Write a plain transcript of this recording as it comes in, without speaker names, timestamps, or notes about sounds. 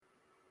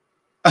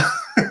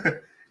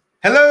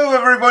Hello,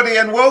 everybody,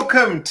 and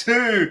welcome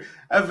to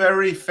a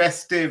very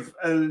festive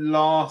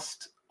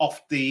last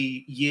of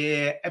the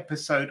year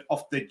episode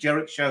of the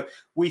Erich Show.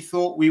 We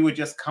thought we would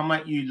just come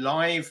at you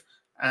live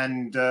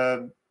and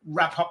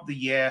wrap up the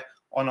year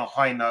on a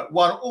high note,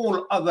 while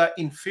all other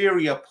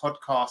inferior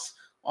podcasts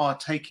are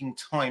taking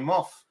time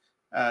off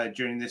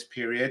during this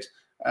period.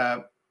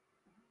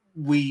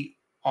 We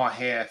are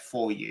here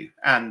for you,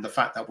 and the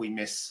fact that we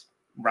miss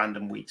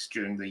random weeks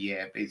during the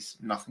year is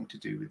nothing to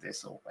do with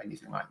this or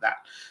anything like that.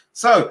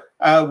 So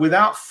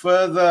without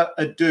further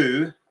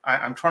ado,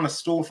 I'm trying to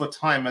stall for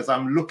time as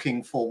I'm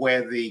looking for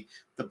where the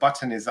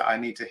button is that I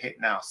need to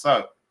hit now.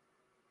 So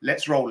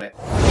let's roll it.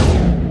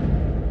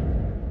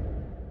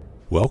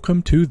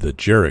 Welcome to the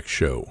Erich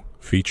Show,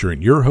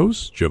 featuring your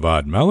hosts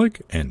Javvad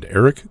Malik and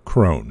Eric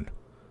Krohn.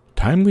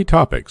 Timely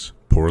topics,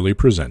 poorly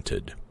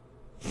presented.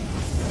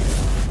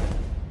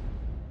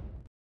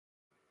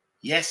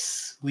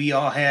 Yes, we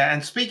are here.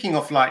 And speaking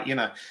of,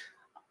 I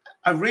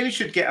really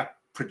should get a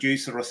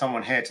producer or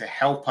someone here to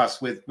help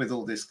us with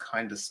all this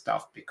kind of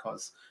stuff,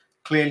 because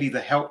clearly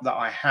the help that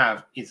I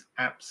have is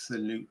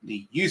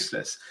absolutely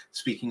useless.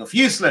 Speaking of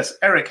useless,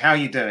 Eric, how are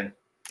you doing?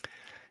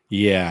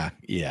 Yeah.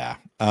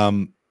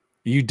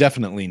 You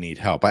definitely need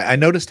help. I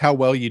noticed how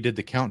well you did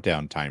the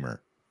countdown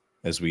timer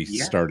as we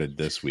started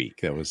this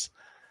week.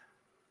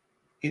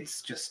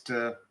 It's just,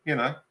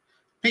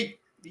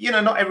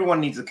 not everyone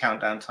needs a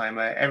countdown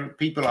timer.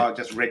 People are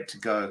just ready to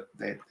go.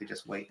 They're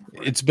just waiting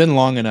for it. It's been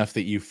long enough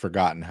that you've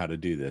forgotten how to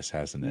do this,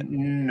 hasn't it?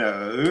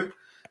 No,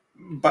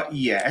 but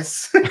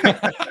yes.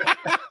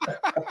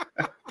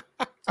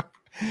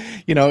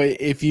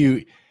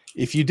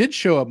 If you did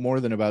show up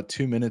more than about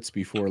 2 minutes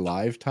before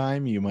live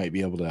time, you might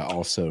be able to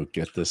also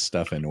get this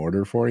stuff in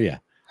order for you.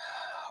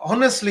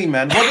 Honestly,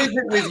 man, what is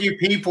it with you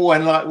people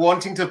and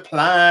wanting to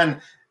plan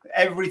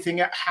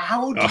everything?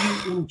 How do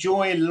you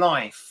enjoy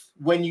life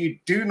when you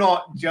do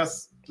not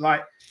just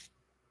I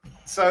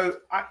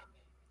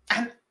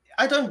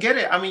don't get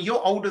it. I mean,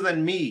 you're older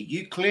than me.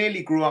 You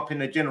clearly grew up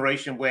in a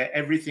generation where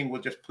everything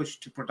was just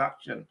pushed to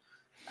production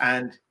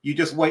and you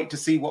just wait to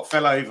see what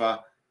fell over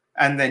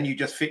and then you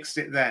just fixed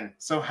it then.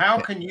 So how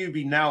can you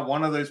be now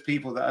one of those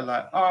people that are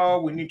like,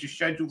 oh, we need to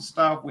schedule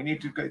stuff, we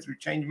need to go through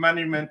change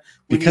management?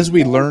 Because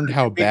we learned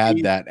how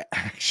bad that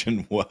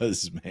action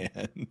was,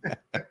 man.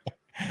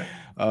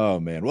 Oh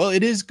man. Well,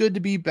 it is good to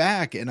be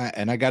back. And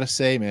I gotta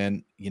say,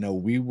 man,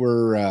 we've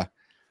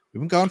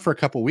been gone for a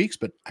couple of weeks,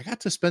 but I got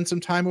to spend some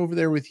time over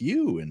there with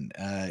you and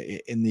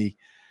in the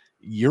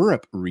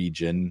Europe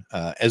region,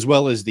 as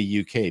well as the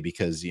UK,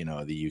 because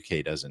the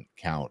UK doesn't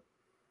count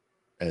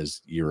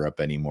as Europe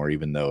anymore,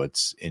 even though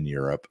it's in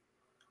Europe.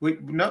 We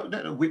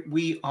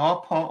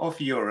are part of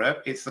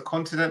Europe. It's the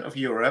continent of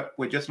Europe.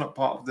 We're just not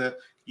part of the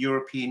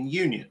European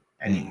Union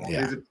anymore.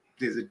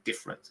 There's a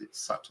difference.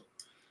 It's subtle.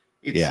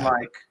 It's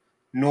like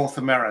North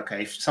America.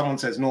 If someone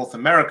says North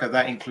America,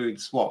 that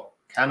includes what?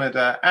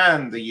 Canada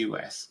and the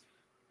US.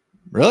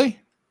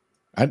 Really?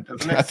 I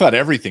thought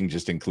everything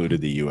just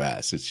included the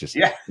US. It's just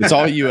it's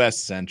all US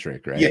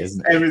centric, right? Yes,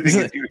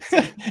 everything is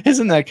US.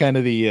 Isn't that kind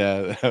of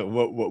the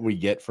what we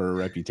get for a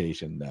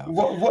reputation now?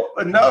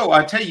 No,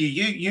 I tell you,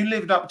 you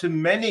lived up to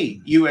many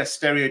US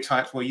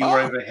stereotypes while you were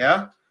over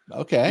here.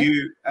 Okay.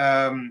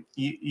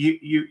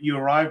 You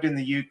arrived in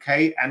the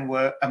UK and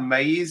were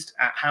amazed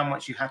at how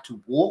much you had to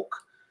walk,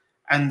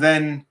 and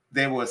then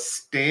there were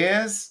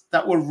stairs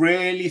that were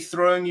really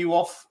throwing you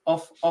off.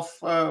 What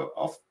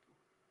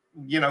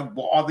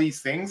are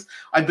these things?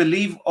 I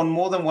believe on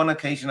more than one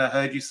occasion I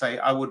heard you say,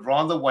 I would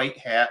rather wait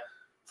here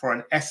for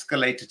an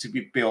escalator to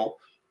be built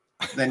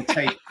than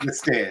take the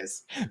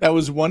stairs. That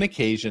was one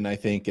occasion, I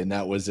think, and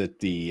that was at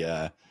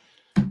the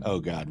oh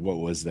God, what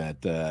was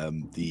that?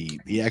 The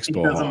expo.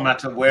 It doesn't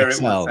matter where it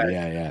was.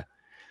 Yeah.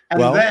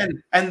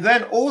 And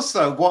then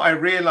also what I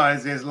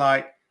realized is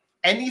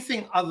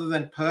anything other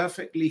than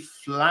perfectly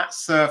flat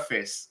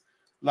surface,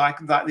 like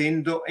that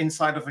the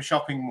inside of a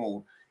shopping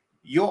mall,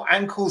 your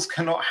ankles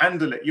cannot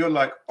handle it. You're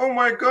like, oh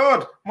my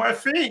God, my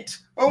feet.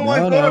 Oh my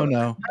God.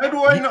 No. How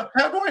do I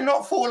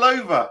not fall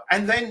over?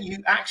 And then you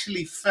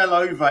actually fell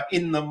over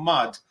in the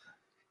mud.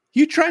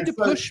 You tried to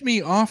push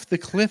me off the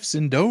cliffs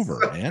in Dover,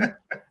 man.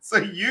 So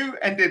you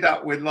ended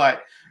up with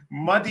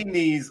muddy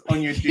knees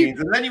on your jeans,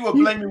 and then you were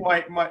blaming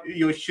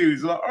your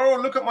shoes. Like, oh,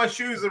 look at my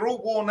shoes; they're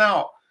all worn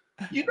out.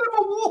 You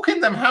never walk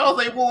in them. How are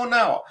they worn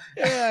out?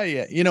 Yeah.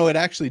 It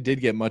actually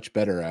did get much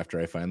better after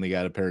I finally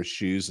got a pair of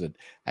shoes that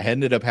I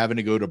ended up having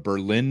to go to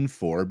Berlin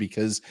for,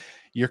 because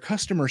your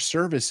customer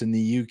service in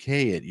the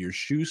UK at your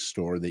shoe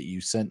store that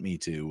you sent me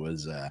to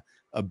was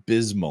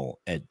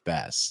abysmal at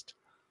best.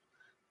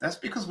 That's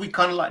because we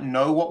kind of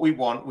know what we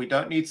want. We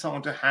don't need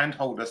someone to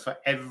handhold us for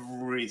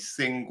every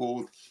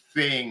single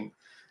thing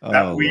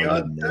that we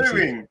are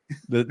doing.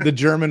 The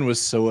German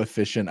was so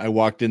efficient. I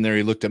walked in there.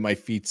 He looked at my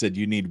feet, said,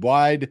 "You need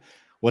wide.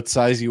 What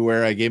size you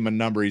wear?" I gave him a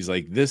number. He's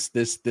like, this,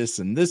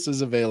 and this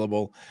is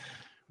available.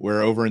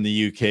 Where over in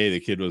the UK,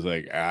 the kid was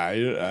like, I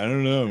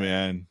don't know,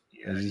 man.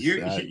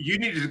 Yeah, you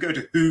needed to go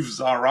to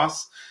Hooves R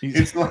Us.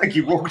 It's like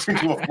you walked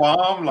into a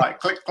farm,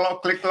 click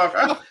clock.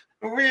 Oh,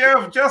 We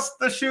have just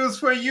the shoes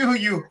for you,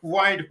 you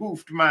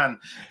wide-hoofed man.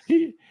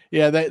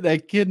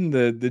 That kid in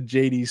the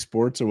JD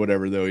Sports or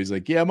whatever, though, he's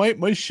like, yeah,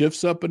 my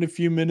shift's up in a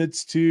few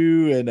minutes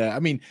too. And I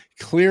mean,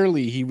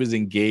 clearly he was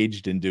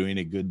engaged in doing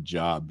a good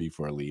job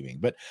before leaving.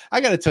 But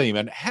I got to tell you,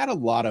 man, had a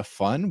lot of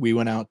fun. We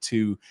went out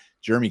to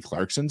Jeremy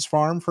Clarkson's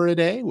farm for a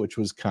day, which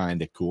was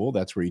kind of cool.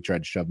 That's where he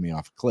tried to shove me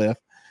off a cliff.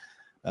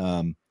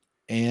 That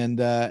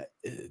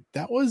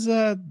was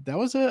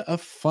a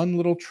fun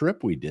little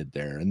trip we did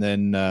there. And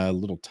then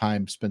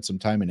spent some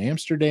time in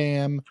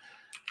Amsterdam,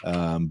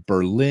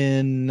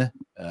 Berlin,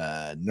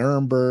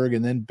 Nuremberg,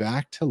 and then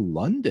back to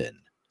London.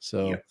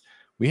 So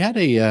we had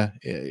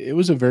it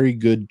was a very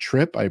good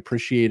trip. I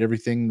appreciate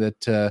everything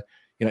that,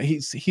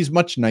 he's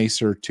much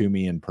nicer to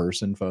me in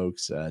person,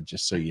 folks.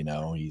 Just so you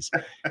know, he's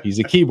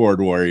a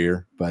keyboard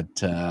warrior, but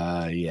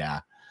and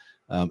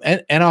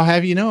I'll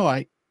have you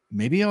know,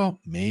 maybe I'll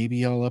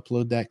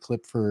upload that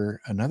clip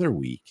for another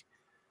week.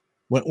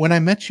 When I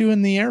met you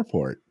in the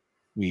airport,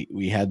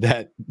 we had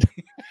that.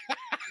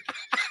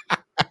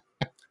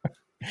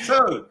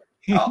 So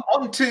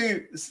on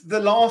to the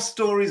last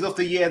stories of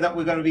the year that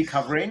we're going to be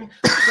covering.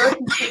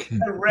 36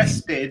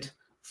 arrested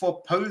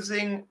for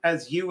posing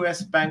as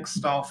US bank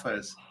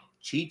staffers,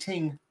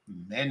 cheating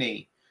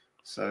many.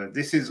 So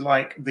this is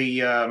like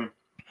the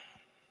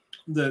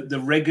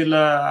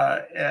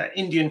regular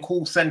Indian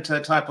call center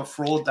type of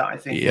fraud that I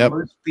think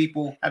most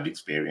people have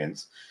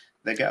experienced.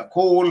 They get a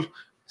call,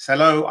 say,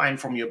 hello, I'm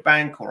from your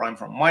bank, or I'm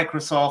from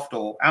Microsoft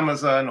or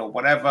Amazon or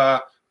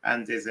whatever,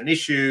 and there's an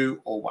issue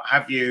or what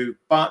have you,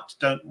 but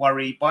don't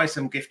worry, buy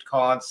some gift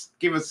cards,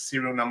 give us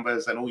serial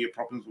numbers, and all your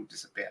problems will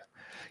disappear.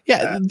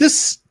 Yeah,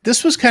 this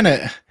was kind of,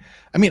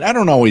 I mean, I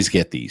don't always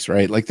get these,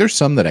 right? Like there's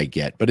some that I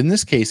get, but in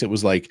this case, it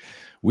was like,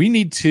 we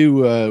need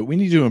to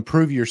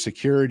improve your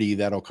security.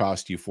 That'll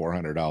cost you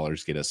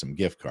 $400. Get us some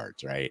gift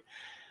cards, right?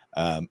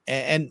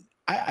 And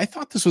I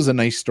thought this was a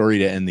nice story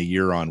to end the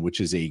year on, which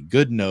is a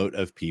good note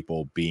of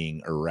people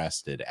being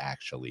arrested,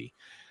 actually.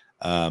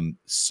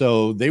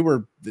 So they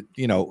were,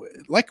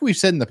 like we've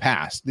said in the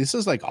past, this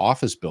is like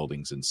office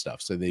buildings and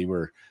stuff. So they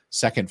were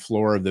second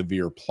floor of the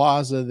Veer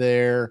Plaza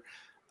there.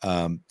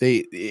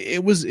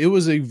 It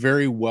was a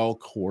very well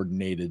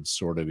coordinated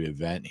sort of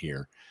event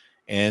here,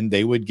 and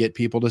they would get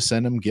people to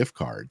send them gift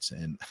cards.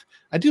 And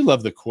I do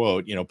love the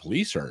quote,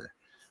 police are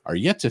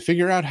yet to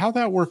figure out how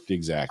that worked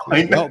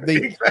exactly. Well,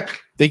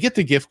 they get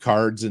the gift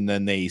cards and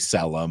then they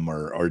sell them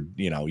or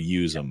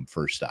use them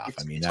for stuff.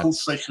 It's called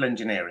social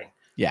engineering.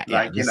 Yeah.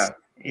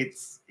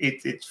 It's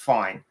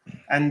fine.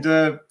 And,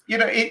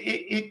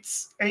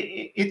 it's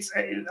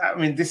I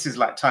mean, this is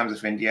like Times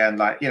of India,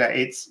 and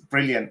it's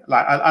brilliant.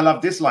 Like, I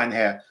love this line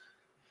here.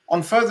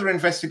 On further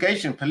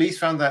investigation, police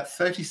found that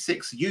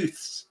 36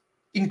 youths,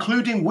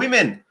 including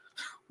women,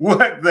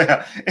 worked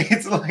there.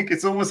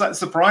 It's almost like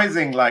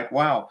surprising, like,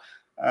 wow.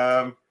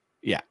 And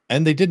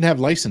they didn't have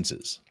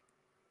licenses.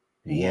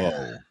 Yeah.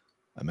 Whoa.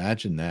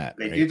 Imagine that.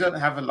 They didn't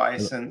have a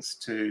license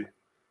to.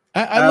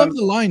 I love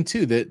the line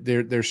too, that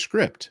their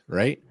script,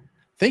 right?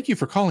 Thank you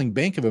for calling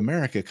Bank of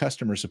America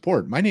customer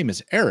support. My name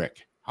is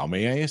Eric. How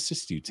may I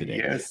assist you today?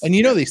 Yes. And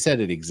they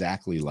said it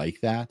exactly like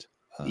that.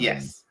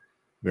 Yes.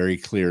 Very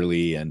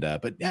clearly. And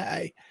but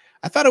I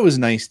thought it was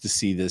nice to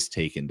see this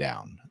taken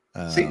down.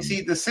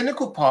 See, the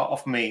cynical part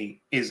of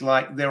me is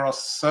like, there are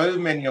so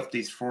many of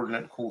these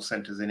fraudulent call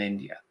centers in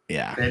India.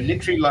 Yeah. They're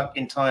literally like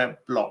entire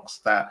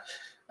blocks that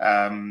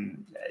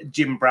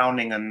Jim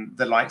Browning and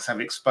the likes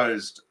have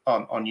exposed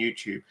on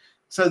YouTube.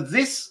 So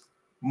this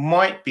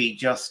might be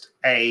just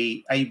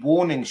a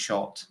warning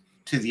shot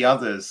to the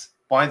others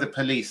by the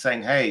police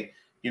saying, hey,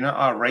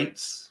 our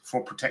rates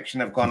for protection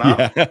have gone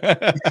up.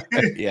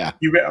 Yeah.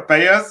 You better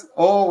pay us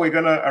or we're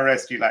going to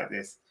arrest you like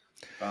this.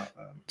 But,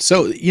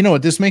 so,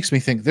 what this makes me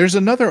think, there's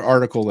another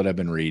article that I've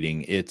been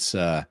reading. It's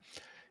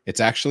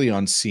actually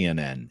on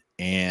CNN,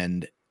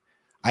 and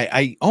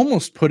I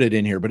almost put it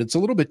in here, but it's a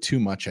little bit too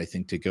much, I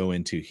think, to go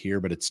into here.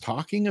 But it's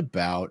talking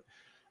about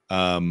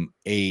a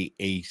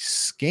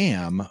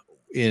scam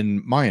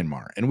in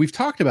Myanmar, and we've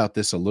talked about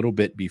this a little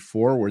bit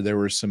before, where there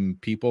were some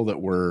people that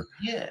were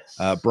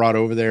brought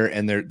over there,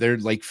 and they're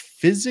like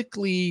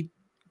physically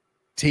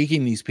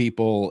taking these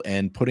people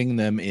and putting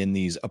them in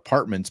these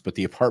apartments, but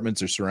the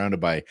apartments are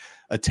surrounded by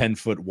a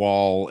 10-foot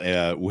wall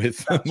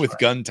with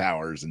gun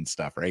towers and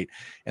stuff, right?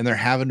 And they're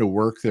having to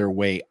work their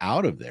way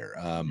out of there.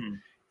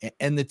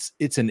 And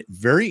it's a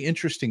very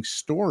interesting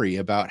story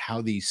about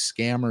how these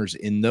scammers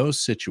in those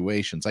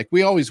situations, like,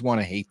 we always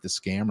want to hate the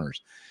scammers,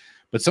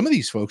 but some of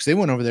these folks, they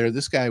went over there.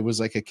 This guy was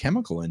like a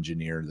chemical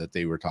engineer that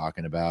they were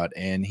talking about,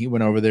 and he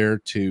went over there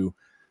to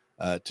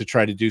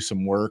try to do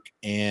some work,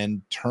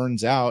 and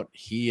turns out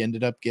he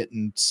ended up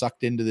getting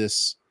sucked into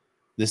this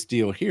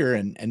deal here,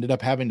 and ended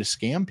up having to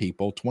scam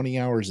people 20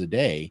 hours a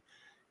day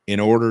in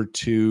order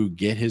to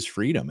get his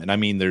freedom. And I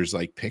mean, there's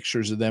like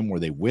pictures of them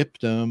where they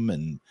whipped him,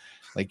 and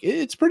like,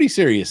 it's pretty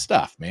serious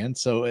stuff, man.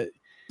 So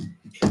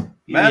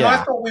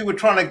I thought we were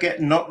trying to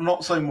get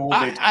not so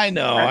morbid. I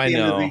know.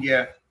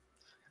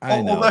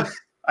 Although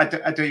I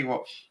tell you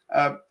what,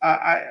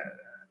 I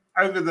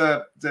over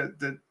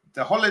the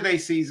the holiday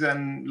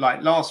season,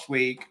 like last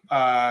week,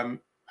 I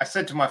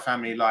said to my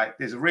family, like,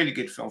 there's a really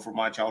good film from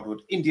my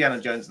childhood,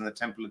 Indiana Jones and the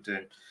Temple of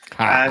Doom.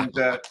 And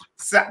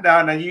sat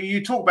down, and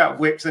you talk about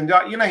whips, and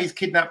he's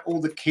kidnapped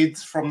all the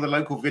kids from the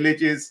local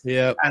villages,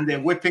 and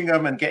they're whipping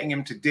them and getting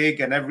them to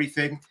dig and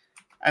everything.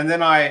 And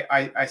then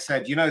I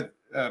said,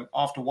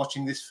 after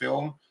watching this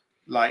film,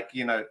 like,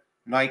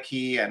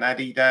 Nike and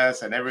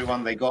Adidas and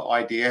everyone, they got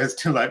ideas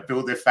to like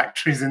build their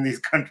factories in these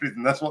countries,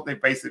 and that's what they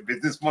base their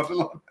business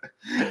model on.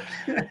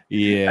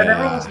 Yeah. And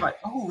everyone was like,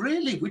 "Oh,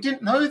 really? We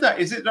didn't know that.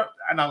 Is it not?"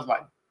 And I was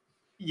like,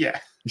 "Yeah."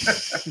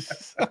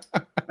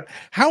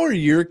 How are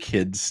your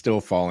kids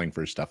still falling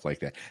for stuff like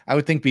that? I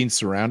would think being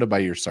surrounded by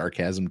your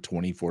sarcasm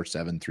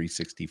 24/7,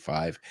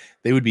 365,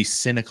 they would be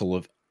cynical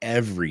of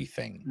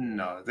everything.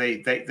 No,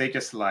 they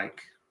just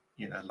like,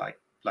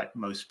 like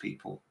most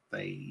people,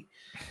 they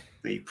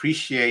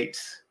appreciate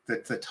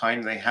the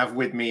time they have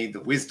with me,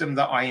 the wisdom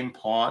that I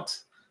impart,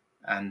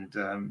 and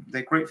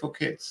they're grateful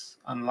kids,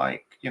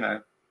 unlike,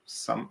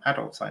 some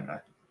adults I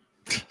know.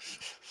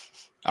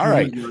 All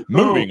right,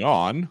 moving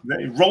on.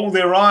 They roll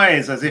their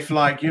eyes as if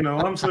like,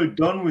 I'm so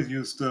done with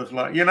your stuff.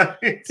 Like,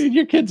 Dude,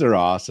 your kids are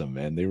awesome,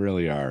 man. They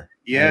really are.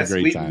 Yes,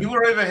 you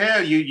were over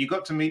here. You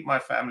got to meet my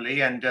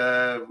family, and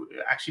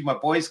actually, my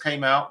boys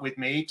came out with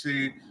me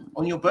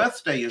on your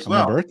birthday as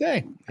well. My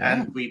birthday,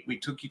 yeah. And we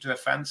took you to a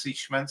fancy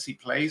schmancy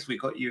place. We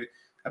got you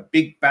a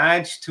big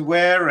badge to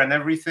wear and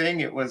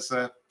everything. It was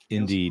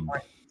indeed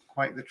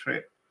quite the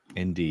trip.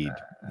 Indeed,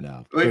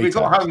 no. We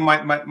got home.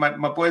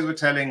 My boys were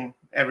telling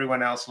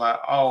everyone else like,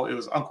 "Oh, it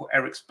was Uncle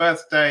Eric's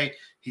birthday.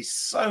 He's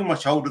so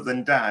much older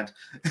than Dad."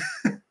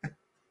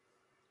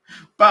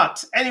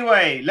 But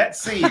anyway,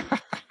 let's see.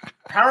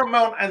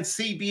 Paramount and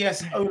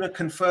CBS owner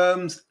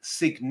confirms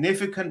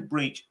significant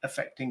breach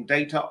affecting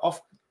data of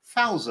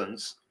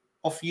thousands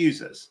of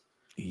users.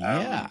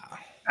 Yeah.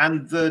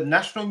 And the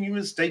National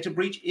News data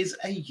breach is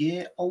a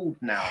year old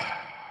now.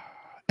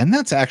 And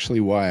that's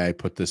actually why I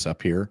put this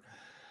up here.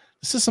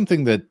 This is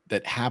something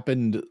that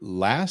happened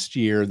last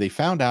year. They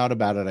found out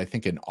about it, I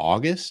think, in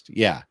August.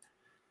 Yeah.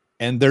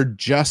 And they're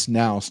just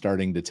now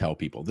starting to tell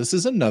people. This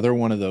is another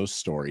one of those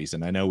stories.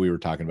 And I know we were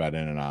talking about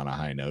it on a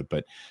high note,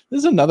 but this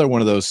is another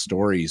one of those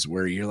stories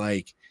where you're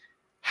like,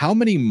 how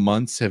many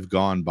months have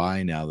gone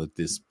by now that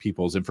this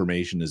people's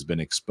information has been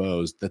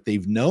exposed, that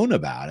they've known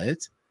about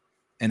it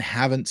and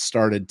haven't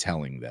started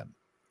telling them?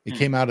 It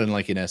came out in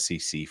like an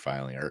SEC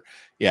filing or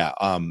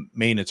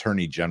Maine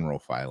Attorney General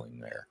filing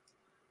there.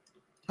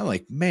 I'm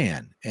like,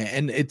 man,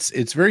 and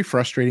it's very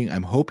frustrating.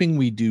 I'm hoping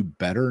we do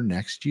better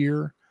next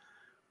year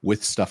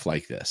with stuff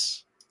like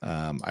this.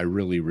 I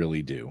really,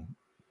 really do.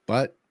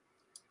 But,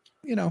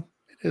 it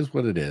is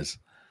what it is.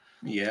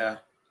 Yeah.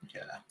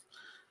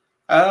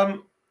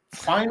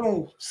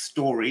 Final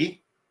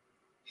story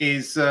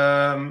is This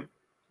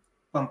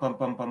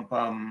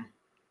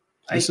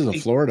is a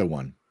Florida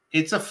one.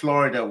 It's a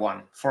Florida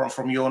one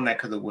from your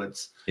neck of the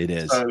woods. It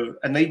is. So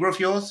a neighbor of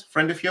yours,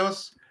 friend of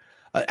yours?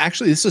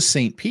 Actually, this is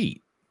St.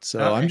 Pete. So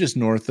okay. I'm just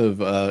north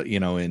of,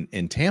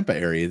 in Tampa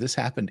area. This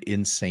happened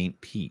in St.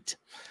 Pete.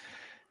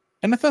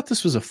 And I thought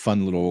this was a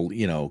fun little,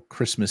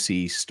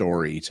 Christmassy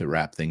story to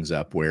wrap things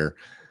up, where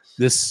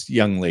this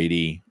young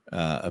lady,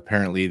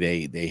 apparently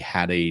they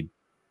had a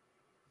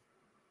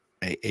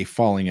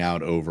falling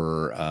out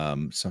over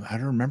some, I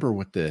don't remember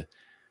what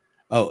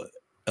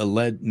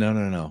alleged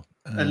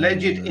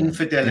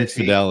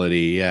infidelity.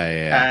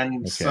 Yeah.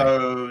 And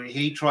so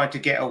he tried to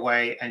get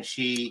away, and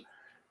she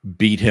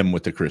beat him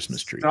with the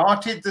Christmas tree.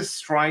 Started the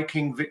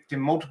striking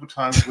victim multiple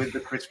times with the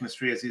Christmas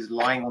tree as he's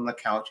lying on the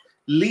couch,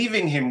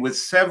 leaving him with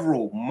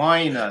several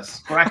minor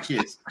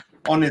scratches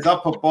on his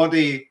upper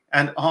body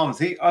and arms.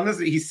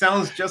 He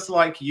sounds just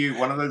like you,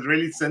 one of those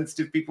really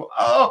sensitive people.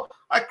 Oh,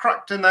 I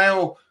cracked a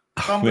nail.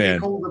 Somebody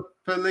call the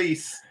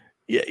police.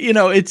 Yeah,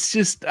 it's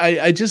just,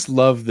 I just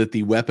love that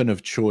the weapon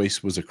of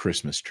choice was a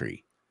Christmas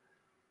tree.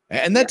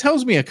 And that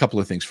tells me a couple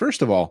of things.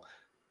 First of all,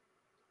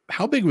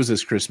 how big was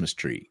this Christmas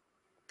tree?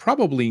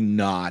 Probably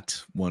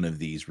not one of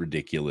these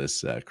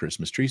ridiculous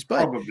Christmas trees,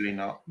 but probably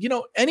not.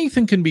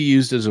 Anything can be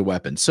used as a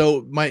weapon.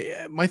 So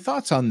my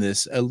thoughts on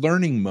this, a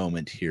learning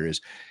moment here is,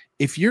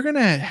 if you're going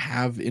to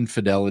have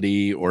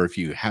infidelity, or if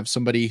you have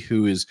somebody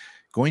who is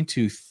going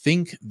to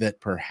think that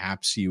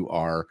perhaps you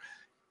are,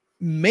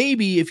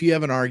 maybe if you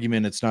have an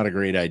argument, it's not a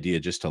great idea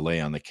just to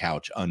lay on the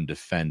couch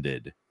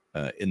undefended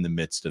in the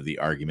midst of the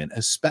argument,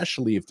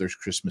 especially if there's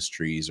Christmas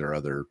trees or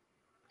other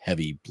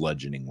heavy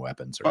bludgeoning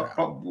weapons around.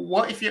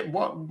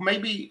 But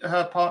maybe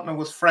her partner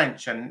was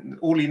French, and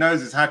all he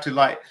knows is how to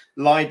like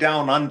lie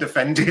down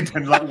undefended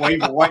and like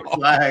wave a white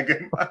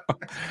flag.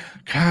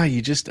 God,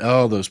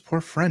 those poor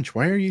French.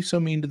 Why are you so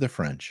mean to the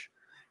French?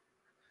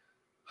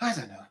 I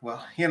don't know.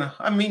 Well,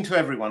 I'm mean to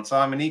everyone, so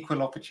I'm an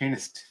equal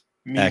opportunist.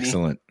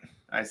 Excellent.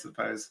 I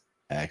suppose.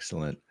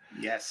 Excellent.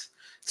 Yes.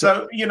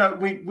 So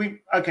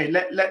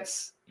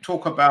let's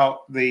talk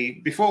about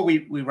before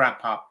we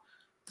wrap up.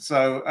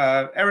 So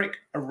Eric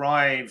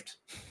arrived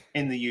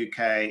in the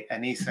UK,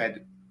 and he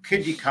said,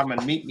 "Could you come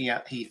and meet me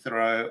at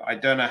Heathrow? I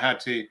don't know how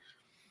to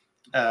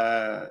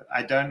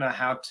I don't know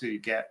how to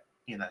get,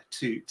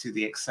 to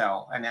the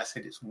Excel. And I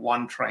said, it's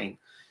one train.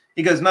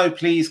 He goes, no,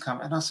 please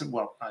come. And I said,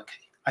 well, okay,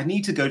 I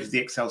need to go to the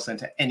Excel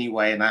Center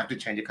anyway, and I have to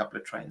change a couple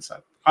of trains.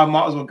 So I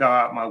might as well go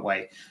out my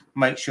way,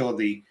 make sure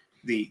the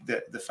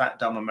fat,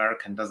 dumb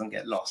American doesn't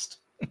get lost.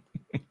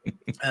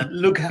 And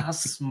look how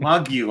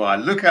smug you are.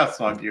 Look how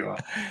smug you are.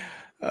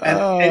 And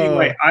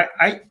anyway,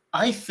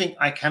 I think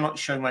I cannot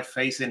show my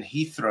face in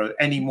Heathrow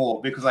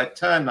anymore because I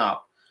turn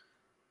up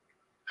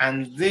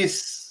and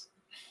this,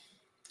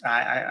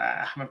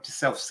 I have to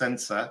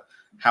self-censor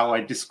how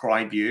I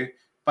describe you,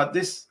 but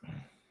this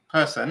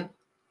person,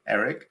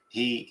 Erich,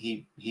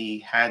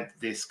 he had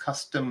this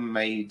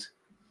custom-made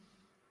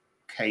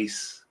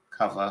case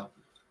cover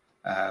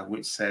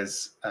which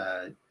says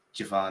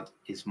Javvad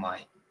is my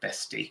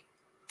bestie.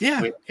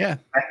 Yeah, yeah.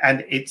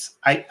 And it's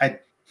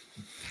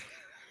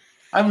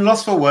I'm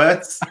lost for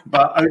words,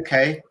 but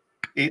okay.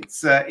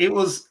 It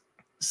was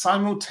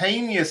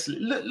simultaneously.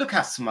 Look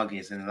how smug he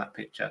is in that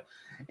picture.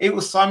 It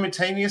was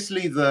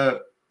simultaneously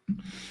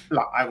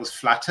I was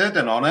flattered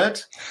and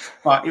honored,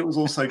 but it was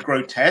also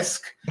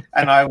grotesque,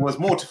 and I was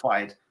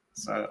mortified.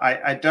 So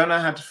I don't know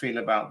how to feel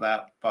about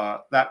that,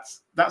 but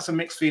that's some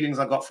mixed feelings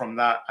I got from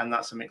that, and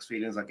that's some mixed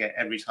feelings I get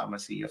every time I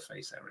see your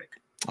face,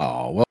 Erich.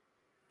 Oh, well.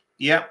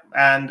 Yeah,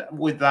 and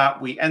with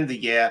that, we end the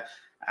year,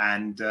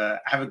 and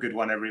have a good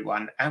one,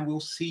 everyone. And we'll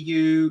see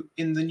you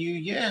in the new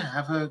year.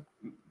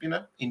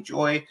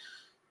 Enjoy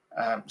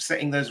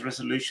setting those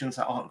resolutions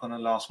that aren't going to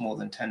last more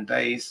than 10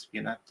 days.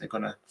 They're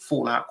going to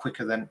fall out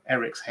quicker than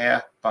Erich's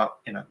hair, but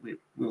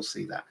we'll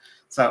see that.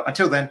 So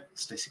until then,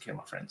 stay secure,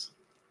 my friends.